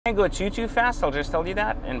Can't go too fast, I'll just tell you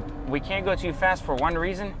that. And we can't go too fast for one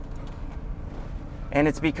reason. And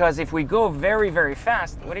it's because if we go very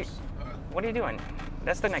fast, what are you doing?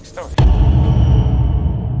 That's the next story.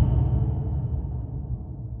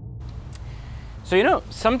 So you know,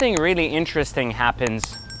 something really interesting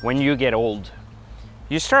happens when you get old.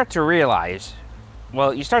 You start to realize,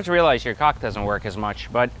 well, you start to realize your cock doesn't work as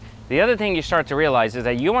much, but the other thing you start to realize is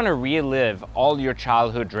that you want to relive all your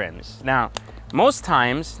childhood dreams. Now, most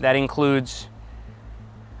times that includes,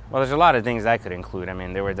 well, there's a lot of things that could include. I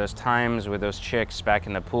mean, there were those times with those chicks back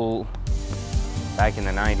in the pool, back in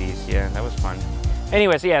the 90s. Yeah, that was fun.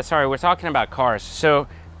 Anyways, yeah, sorry, we're talking about cars. So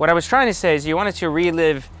what I was trying to say is you wanted to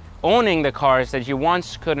relive owning the cars that you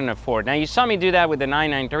once couldn't afford. Now, you saw me do that with the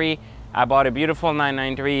 993. I bought a beautiful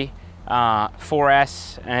 993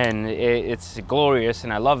 4S, and it's glorious,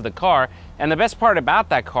 and I love the car. And the best part about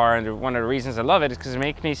that car, and one of the reasons I love it, is because it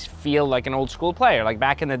makes me feel like an old school player. Like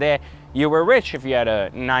back in the day, you were rich if you had a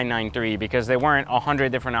 993 because there weren't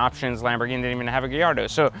 100 different options. Lamborghini didn't even have a Gallardo.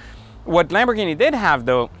 So what Lamborghini did have,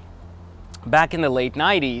 though, back in the late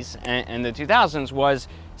 90s and the 2000s was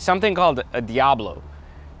something called a Diablo.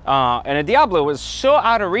 And a Diablo was so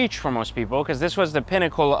out of reach for most people because this was the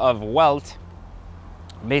pinnacle of wealth,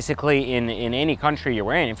 basically in any country you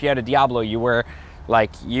were in. If you had a Diablo, you were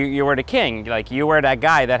like, you were the king. Like, you were that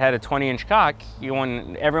guy that had a 20-inch cock,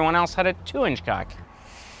 everyone else had a 2-inch cock.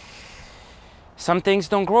 Some things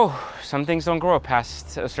don't grow. Some things don't grow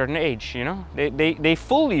past a certain age, you know? They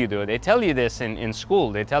fool you, though. They tell you this in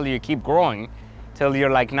school. They tell you keep growing till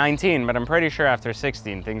you're like 19, but I'm pretty sure after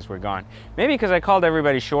 16, things were gone. Maybe because I called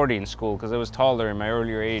everybody shorty in school because I was taller in my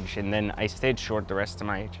earlier age, and then I stayed short the rest of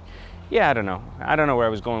my age. Yeah, I don't know. I don't know where I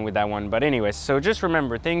was going with that one. But anyways, so just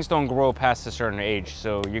remember, things don't grow past a certain age.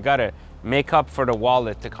 So you got to make up for the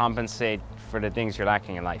wallet to compensate for the things you're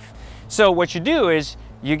lacking in life. So what you do is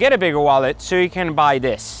you get a bigger wallet so you can buy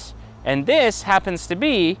this. And this happens to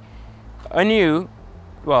be a new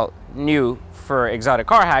for Exotic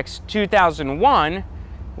Car Hacks, 2001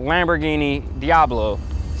 Lamborghini Diablo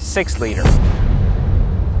 6-liter.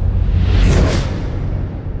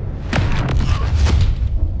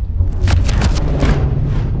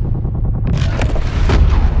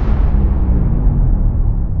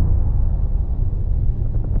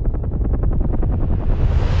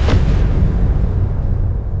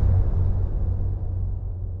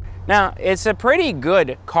 Now, it's a pretty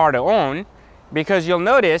good car to own because you'll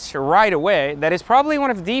notice right away that it's probably one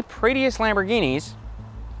of the prettiest Lamborghinis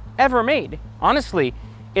ever made. Honestly,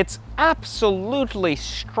 it's absolutely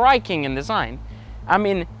striking in design. I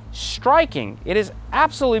mean, striking. It is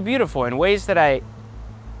absolutely beautiful in ways that I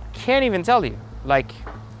can't even tell you. Like,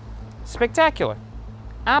 spectacular.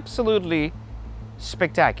 Absolutely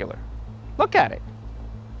spectacular. Look at it.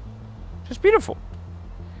 Just beautiful.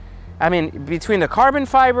 I mean, between the carbon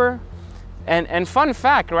fiber, and fun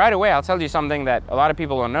fact, right away, I'll tell you something that a lot of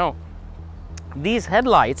people don't know. These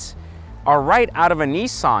headlights are right out of a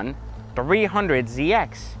Nissan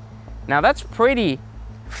 300ZX. Now, that's pretty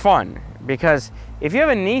fun, because if you have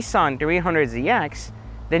a Nissan 300ZX,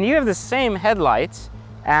 then you have the same headlights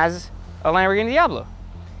as a Lamborghini Diablo.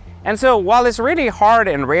 And so, while it's really hard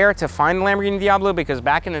and rare to find a Lamborghini Diablo, because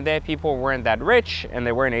back in the day, people weren't that rich, and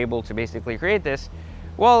they weren't able to basically create this,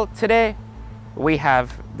 well, today we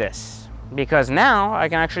have this, because now I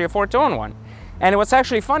can actually afford to own one. And what's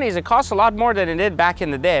actually funny is it costs a lot more than it did back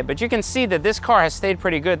in the day, but you can see that this car has stayed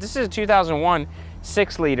pretty good. This is a 2001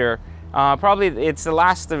 6-liter. Probably it's the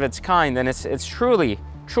last of its kind, and it's truly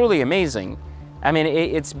amazing. I mean,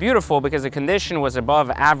 it's beautiful because the condition was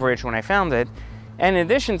above average when I found it. And in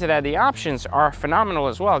addition to that, the options are phenomenal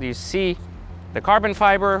as well. You see the carbon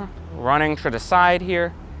fiber running through the side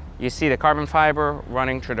here. You see the carbon fiber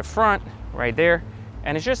running through the front right there,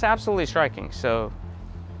 and it's just absolutely striking. So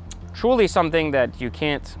truly something that you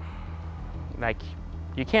can't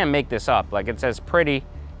make this up. Like, it's as pretty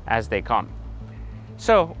as they come.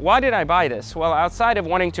 So why did I buy this? Well, outside of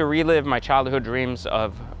wanting to relive my childhood dreams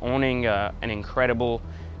of owning an incredible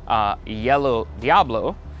yellow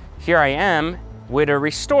Diablo, here I am with a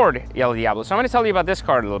restored yellow Diablo. So I'm going to tell you about this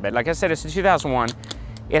car a little bit. Like I said, it's a 2001.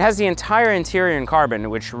 It has the entire interior in carbon,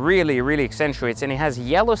 which really accentuates, and it has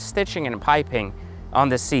yellow stitching and piping on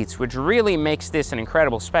the seats, which really makes this an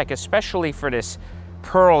incredible spec, especially for this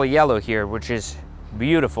pearl yellow here, which is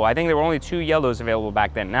beautiful. I think there were only 2 yellows available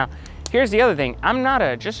back then. Now, here's the other thing. I'm not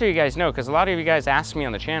just so you guys know, because a lot of you guys ask me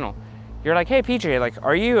on the channel, you're like, hey PJ, like,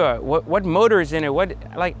 are you, what motor is in it?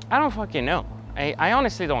 Like, I don't fucking know. I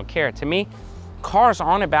honestly don't care. To me, cars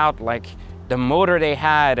aren't about like the motor they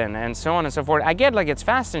had and so on and so forth. I get like it's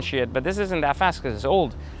fast and shit, but this isn't that fast because it's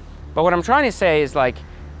old. But what I'm trying to say is, like,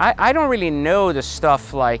 I don't really know the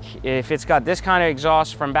stuff, like if it's got this kind of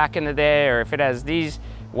exhaust from back in the day, or if it has these,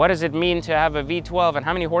 what does it mean to have a V12 and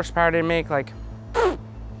how many horsepower did it make? Like,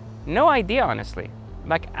 no idea, honestly.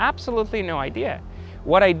 Like, absolutely no idea.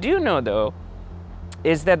 What I do know though,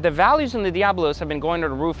 is that the values in the Diablos have been going to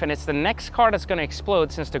the roof, and it's the next car that's gonna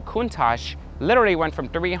explode, since the Countach literally went from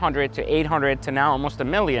 300 to 800 to now almost 1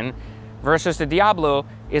 million, versus the Diablo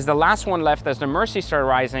is the last one left as the Mercy started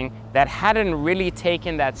rising that hadn't really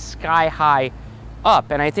taken that sky high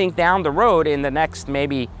up. And I think down the road in the next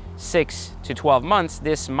maybe 6 to 12 months,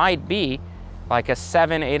 this might be like a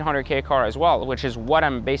 700-800K car as well, which is what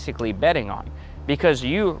I'm basically betting on, because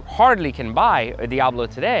you hardly can buy a Diablo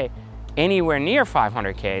today anywhere near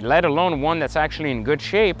 500K, let alone one that's actually in good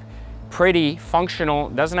shape, pretty functional,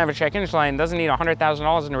 doesn't have a check engine light, doesn't need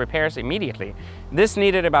 $100,000 in repairs immediately. This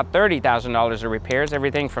needed about $30,000 of repairs.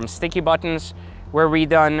 Everything from sticky buttons were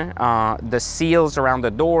redone, the seals around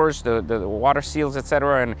the doors, the water seals,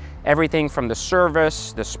 etc., and everything from the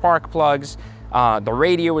service, the spark plugs, the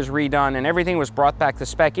radio was redone, and everything was brought back to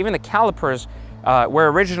spec. Even the calipers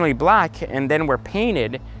were originally black and then were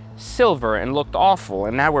painted silver and looked awful,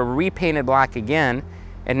 and now we're repainted black again,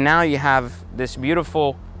 and now you have this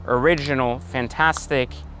beautiful, original,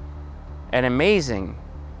 fantastic, and amazing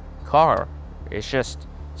car. It's just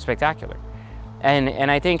spectacular. And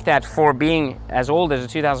I think that for being as old as a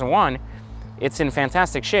 2001, it's in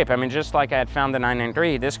fantastic shape. I mean, just like I had found the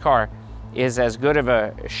 993, this car is as good of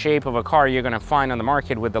a shape of a car you're gonna find on the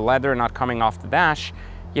market, with the leather not coming off the dash,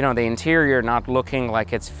 you know, the interior not looking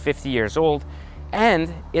like it's 50 years old,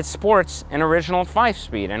 and it sports an original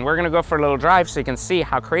 5-speed. And we're gonna go for a little drive so you can see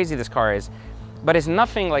how crazy this car is. But it's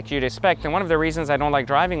nothing like you'd expect. And one of the reasons I don't like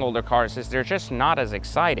driving older cars is they're just not as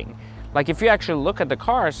exciting. Like, if you actually look at the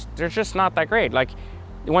cars, they're just not that great. Like,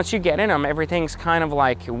 once you get in them, everything's kind of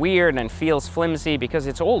like weird and feels flimsy because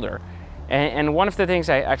it's older. And one of the things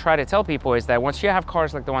I try to tell people is that once you have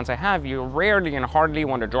cars like the ones I have, you rarely and hardly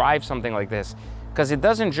want to drive something like this, because it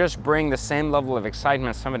doesn't just bring the same level of excitement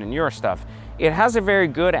as some of the newer stuff. It has a very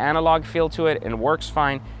good analog feel to it and works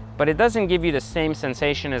fine, but it doesn't give you the same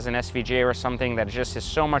sensation as an SVJ or something that just is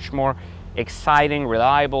so much more exciting,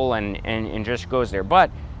 reliable, and just goes there.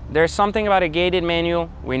 But there's something about a gated manual,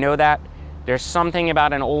 we know that. There's something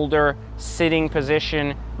about an older sitting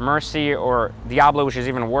position Mercy, or Diablo, which is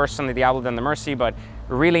even worse on the Diablo than the Mercy, but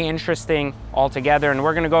really interesting altogether. And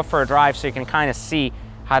we're gonna go for a drive so you can kind of see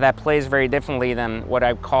how that plays very differently than what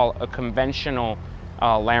I call a conventional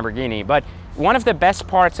Lamborghini. But one of the best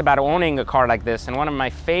parts about owning a car like this, and one of my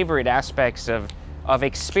favorite aspects of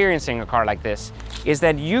experiencing a car like this, is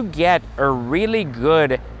that you get a really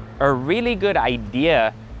good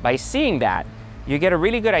idea by seeing that. You get a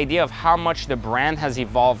really good idea of how much the brand has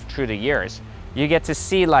evolved through the years. You get to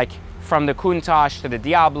see, like, from the Countach to the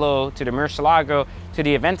Diablo to the Murcielago to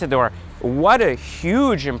the Aventador, what a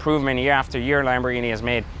huge improvement year after year Lamborghini has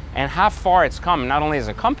made, and how far it's come, not only as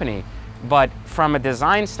a company, but from a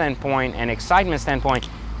design standpoint and excitement standpoint.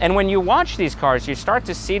 And when you watch these cars, you start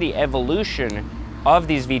to see the evolution of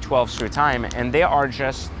these V12s through time, and they are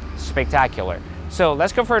just spectacular. So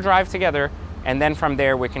let's go for a drive together, and then from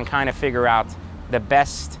there we can kind of figure out the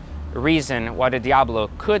best reason why the Diablo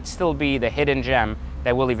could still be the hidden gem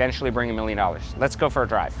that will eventually bring $1 million. Let's go for a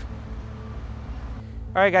drive.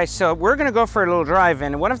 All right, guys, so we're gonna go for a little drive,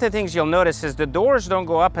 and one of the things you'll notice is the doors don't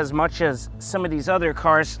go up as much as some of these other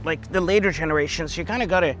cars, like the later generations. You kind of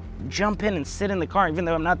gotta jump in and sit in the car, even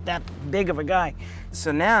though I'm not that big of a guy.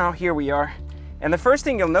 So now, here we are. And the first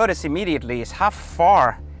thing you'll notice immediately is how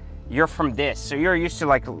far you're from this. So you're used to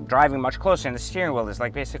like driving much closer, and the steering wheel is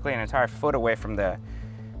like basically an entire foot away from the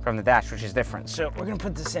dash, which is different. So we're gonna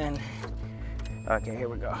put this in. Okay, here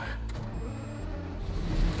we go.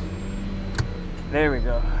 There we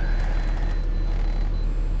go.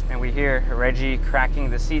 And we hear Reggie cracking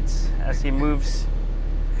the seats as he moves.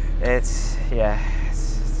 It's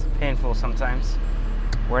painful sometimes.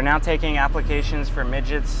 We're now taking applications for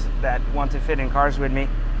midgets that want to fit in cars with me,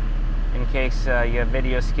 in case you have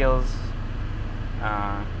video skills.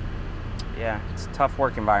 Yeah, it's a tough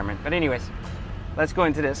work environment. But anyways, let's go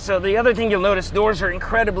into this. So the other thing you'll notice, doors are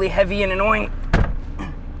incredibly heavy and annoying,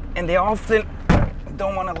 and they often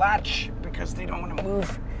don't want to latch because they don't want to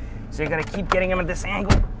move. So you gotta keep getting them at this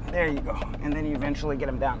angle. There you go. And then you eventually get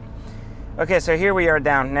them down. Okay, so here we are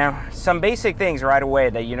down. Now, some basic things right away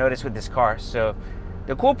that you notice with this car. So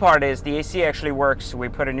the cool part is the AC actually works. We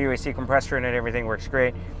put a new AC compressor in it, everything works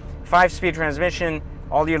great. 5-speed transmission,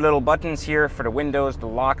 all your little buttons here for the windows, the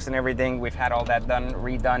locks and everything. We've had all that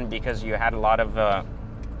redone because you had a lot of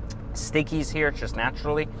stickies here just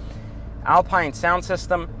naturally. Alpine sound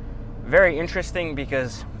system, very interesting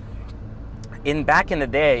because Back in the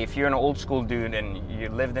day, if you're an old school dude and you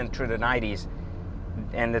lived in through the 90s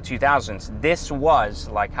and the 2000s, this was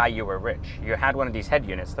like how you were rich. You had one of these head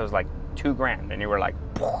units that was like $2,000 and you were like,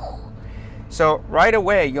 so right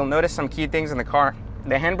away, you'll notice some key things in the car.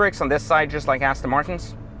 The handbrakes on this side, just like Aston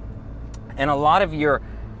Martin's. And a lot of your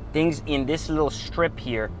things in this little strip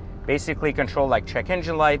here basically control like check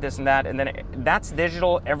engine light, this and that. And then that's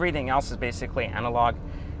digital. Everything else is basically analog,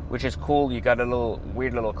 which is cool. You got a little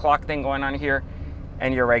weird little clock thing going on here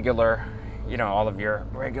and your regular, you know, all of your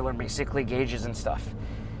regular basically gauges and stuff.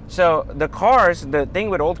 So the cars, the thing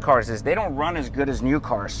with old cars is they don't run as good as new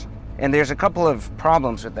cars. And there's a couple of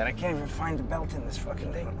problems with that. I can't even find the belt in this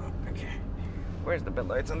fucking thing. Okay, where's the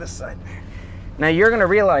belt? It's on this side. Now you're gonna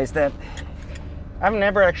realize that I've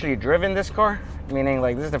never actually driven this car, meaning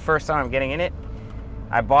like this is the first time I'm getting in it.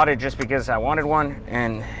 I bought it just because I wanted one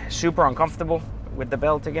and super uncomfortable with the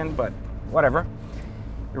belt again, but whatever.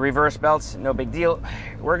 The reverse belts, no big deal.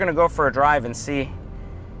 We're gonna go for a drive and see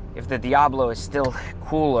if the Diablo is still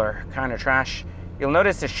cool or kind of trash. You'll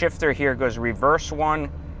notice the shifter here goes reverse 1,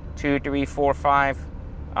 2, 3, 4, 5.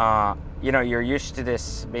 You know, you're used to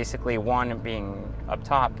this basically 1 being up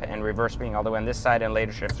top and reverse being all the way on this side and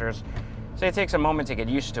later shifters. So it takes a moment to get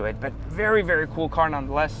used to it, but very, very cool car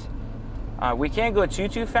nonetheless. We can't go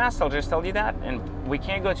too fast, I'll just tell you that. And we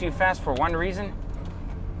can't go too fast for one reason.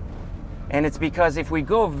 And it's because if we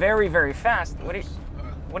go very, very fast, what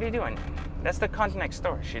are you doing? That's the cunt next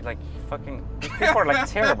door. She like fucking, these people are like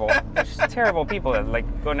terrible. They're just terrible people that like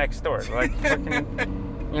go next door. Like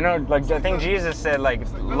fucking, you know, like I think Jesus said like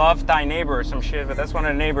love thy neighbor or some shit, but that's one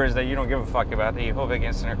of the neighbors that you don't give a fuck about that you hope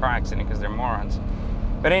against in a car accident because they're morons.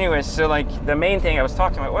 But anyways, so like the main thing I was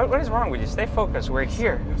talking about, what is wrong with you? Stay focused, we're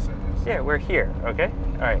here. Yeah, we're here, okay?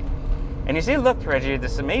 All right. And you see, look, Reggie,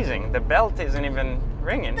 this is amazing. The belt isn't even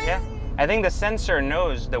ringing, yeah? I think the sensor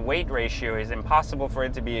knows the weight ratio is impossible for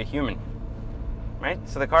it to be a human. Right?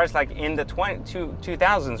 So the car's like in the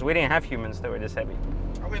 2000s, we didn't have humans that were this heavy.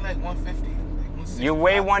 I weigh like 150. Like 165. You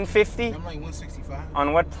weigh 150? I'm like 165.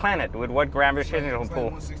 On what planet? With what gravitational like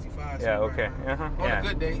pull? 165. Yeah, okay. On yeah. a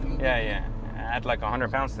good day. Yeah. Add like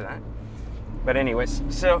 100 pounds to that. But anyways,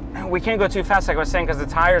 so we can't go too fast like I was saying because the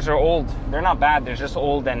tires are old. They're not bad, they're just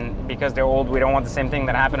old, and because they're old, we don't want the same thing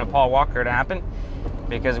that happened to Paul Walker to happen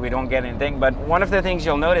because we don't get anything. But one of the things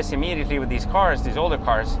you'll notice immediately with these cars, these older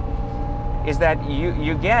cars, is that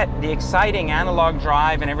you get the exciting analog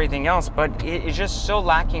drive and everything else, but it's just so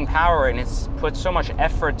lacking power, and it's put so much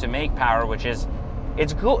effort to make power, which is,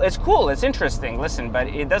 it's cool, it's interesting, listen, but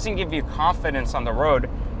it doesn't give you confidence on the road,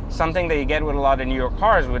 something that you get with a lot of newer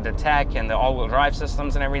cars with the tech and the all-wheel drive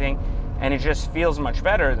systems and everything, and it just feels much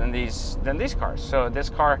better than these cars. So this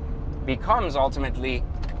car becomes ultimately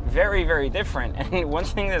very, very different. And one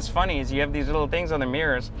thing that's funny is you have these little things on the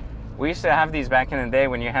mirrors. We used to have these back in the day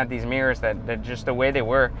when you had these mirrors that just the way they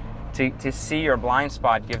were to see your blind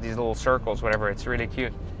spot, give these little circles, whatever. It's really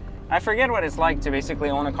cute. I forget what it's like to basically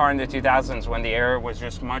own a car in the 2000s when the era was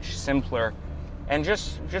just much simpler and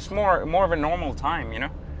just more of a normal time, you know?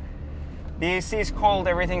 The AC is cold,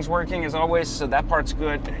 everything's working as always, so that part's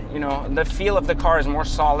good. You know, the feel of the car is more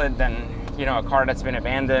solid than, you know, a car that's been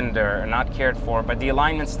abandoned or not cared for, but the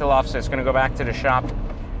alignment's still off, so it's gonna go back to the shop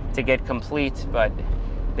to get complete, but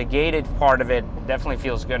the gated part of it definitely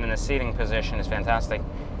feels good, and the seating position is fantastic.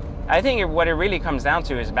 I think what it really comes down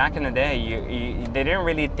to is back in the day, they didn't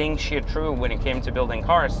really think shit through when it came to building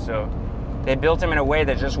cars, so they built them in a way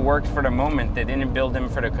that just worked for the moment. They didn't build them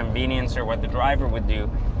for the convenience or what the driver would do.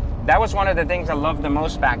 That was one of the things I loved the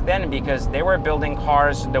most back then, because they were building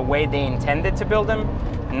cars the way they intended to build them,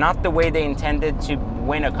 not the way they intended to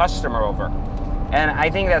win a customer over. And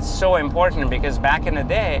I think that's so important, because back in the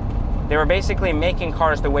day, they were basically making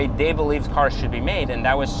cars the way they believed cars should be made, and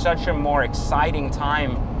that was such a more exciting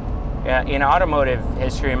time in automotive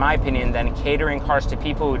history, in my opinion, than catering cars to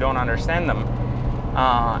people who don't understand them.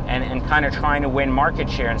 And kind of trying to win market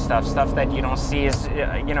share and stuff that you don't see as,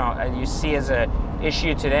 you know, you see as a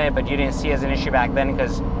issue today, but you didn't see as an issue back then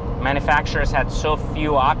because manufacturers had so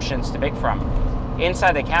few options to pick from.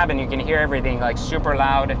 Inside the cabin, you can hear everything like super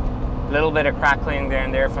loud, a little bit of crackling there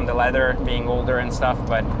and there from the leather being older and stuff,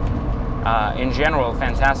 but in general,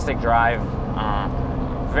 fantastic drive.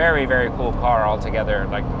 Very, very cool car altogether.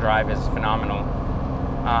 Like, the drive is phenomenal.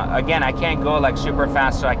 Again, I can't go like super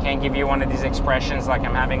fast, so I can't give you one of these expressions like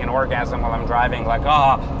I'm having an orgasm while I'm driving, like,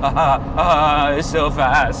 it's so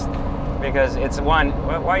fast. Because it's one,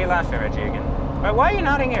 why are you laughing, Reggie, again? Why are you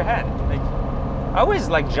nodding your head? Like, always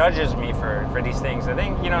like judges me for these things. I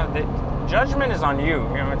think, you know, the judgment is on you.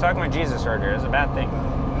 You know, we're talking about Jesus earlier, it's a bad thing.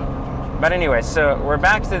 But anyway, so we're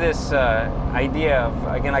back to this idea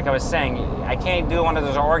of, again, like I was saying, I can't do one of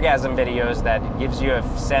those orgasm videos that gives you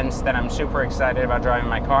a sense that I'm super excited about driving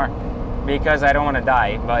my car, because I don't want to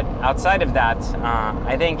die. But outside of that,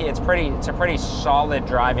 I think it's a pretty solid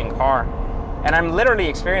driving car. And I'm literally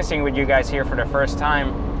experiencing with you guys here for the first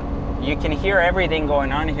time. You can hear everything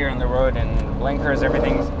going on here on the road, and blinkers,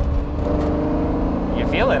 everything's... You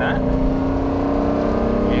feel it, huh?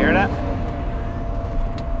 You hear that?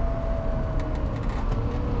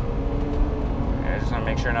 I just want to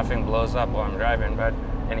make sure nothing blows up while I'm driving, but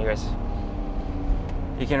anyways,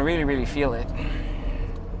 you can really feel it.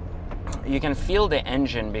 You can feel the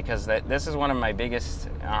engine, because this is one of my biggest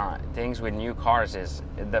things with new cars, is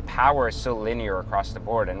the power is so linear across the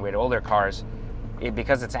board. And with older cars,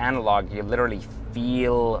 because it's analog, you literally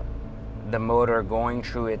feel the motor going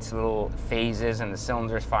through its little phases and the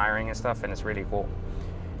cylinders firing and stuff, and it's really cool.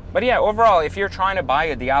 But yeah, overall, if you're trying to buy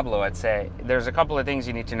a Diablo, I'd say there's a couple of things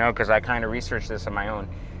you need to know, because I kind of researched this on my own.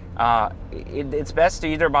 It's best to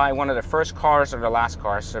either buy one of the first cars or the last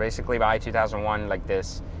cars. So basically buy 2001 like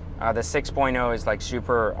this. The 6.0 is like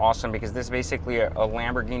super awesome, because this is basically a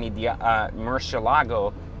Lamborghini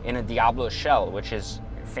Murcielago in a Diablo shell, which is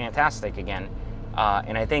fantastic again.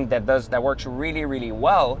 And I think that works really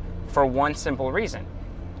well for one simple reason.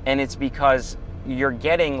 And it's because you're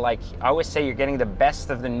getting, like I always say, you're getting the best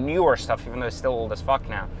of the newer stuff, even though it's still old as fuck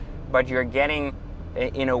now. But you're getting,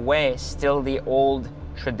 in a way, still the old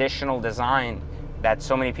traditional design that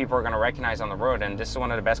so many people are going to recognize on the road. And this is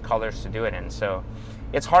one of the best colors to do it in. So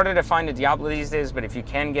it's harder to find a Diablo these days, but if you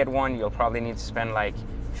can get one, you'll probably need to spend like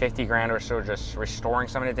 50 grand or so just restoring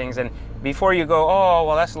some of the things. And before you go, oh,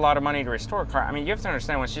 well, that's a lot of money to restore a car. I mean, you have to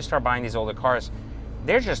understand, once you start buying these older cars,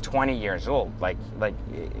 they're just 20 years old. Like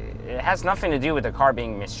it has nothing to do with the car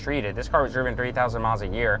being mistreated. This car was driven 3,000 miles a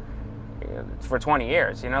year for 20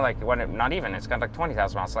 years, you know, like not even, it's got like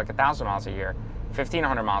 20,000 miles, like 1,000 miles a year,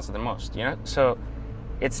 1,500 miles at the most, you know? So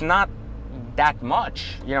it's not that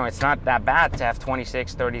much, you know, it's not that bad to have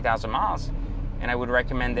 26, 30,000 miles. And I would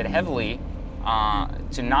recommend it heavily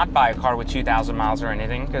to not buy a car with 2,000 miles or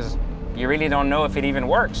anything, because you really don't know if it even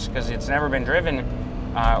works, because it's never been driven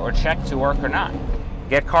or checked to work or not.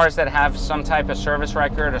 Get cars that have some type of service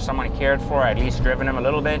record, or someone cared for, at least driven them a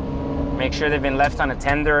little bit. Make sure they've been left on a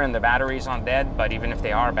tender and the batteries aren't dead, but even if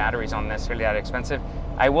they are, batteries aren't necessarily that expensive.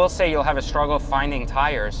 I will say you'll have a struggle finding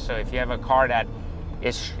tires, so if you have a car that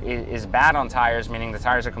is bad on tires, meaning the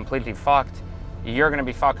tires are completely fucked, you're going to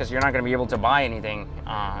be fucked, because you're not going to be able to buy anything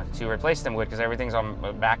to replace them with, because everything's on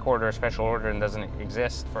a back order or special order and doesn't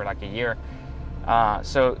exist for like a year.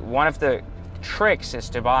 So one of the tricks is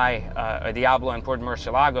to buy a Diablo and put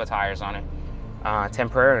Murcielago tires on it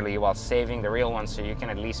temporarily while saving the real ones, so you can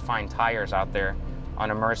at least find tires out there on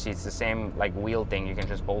a Mercy. It's the same like wheel thing, you can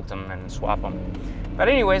just bolt them and swap them. But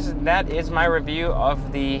anyways, that is my review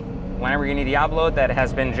of the Lamborghini Diablo that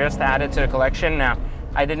has been just added to the collection. Now,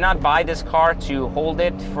 I did not buy this car to hold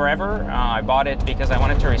it forever. I bought it because I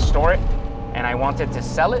wanted to restore it, and I wanted to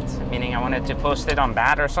sell it, meaning I wanted to post it on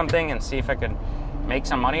BAT or something and see if I could make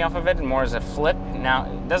some money off of it, more as a flip.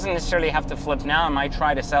 Now, it doesn't necessarily have to flip now. I might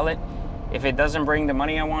try to sell it. If it doesn't bring the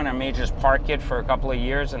money I want, I may just park it for a couple of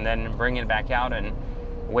years and then bring it back out and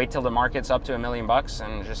wait till the market's up to $1 million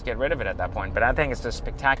and just get rid of it at that point. But I think it's a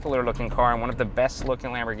spectacular looking car and one of the best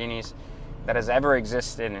looking Lamborghinis that has ever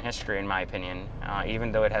existed in history, in my opinion,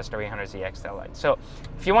 even though it has 300ZX taillights. So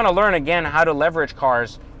if you want to learn, again, how to leverage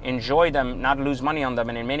cars, enjoy them, not lose money on them,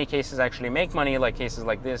 and in many cases actually make money, like cases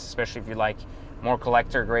like this, especially if you like more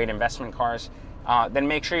collector grade investment cars, then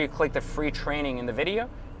make sure you click the free training in the video.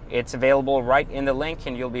 It's available right in the link,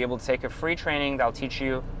 and you'll be able to take a free training that'll teach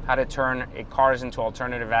you how to turn cars into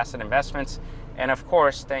alternative asset investments. And of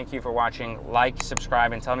course, thank you for watching. Like,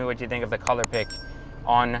 subscribe, and tell me what you think of the color pick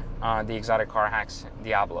on the Exotic Car Hacks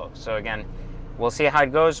Diablo. So again, we'll see how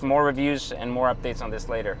it goes. More reviews and more updates on this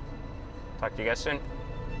later. Talk to you guys soon.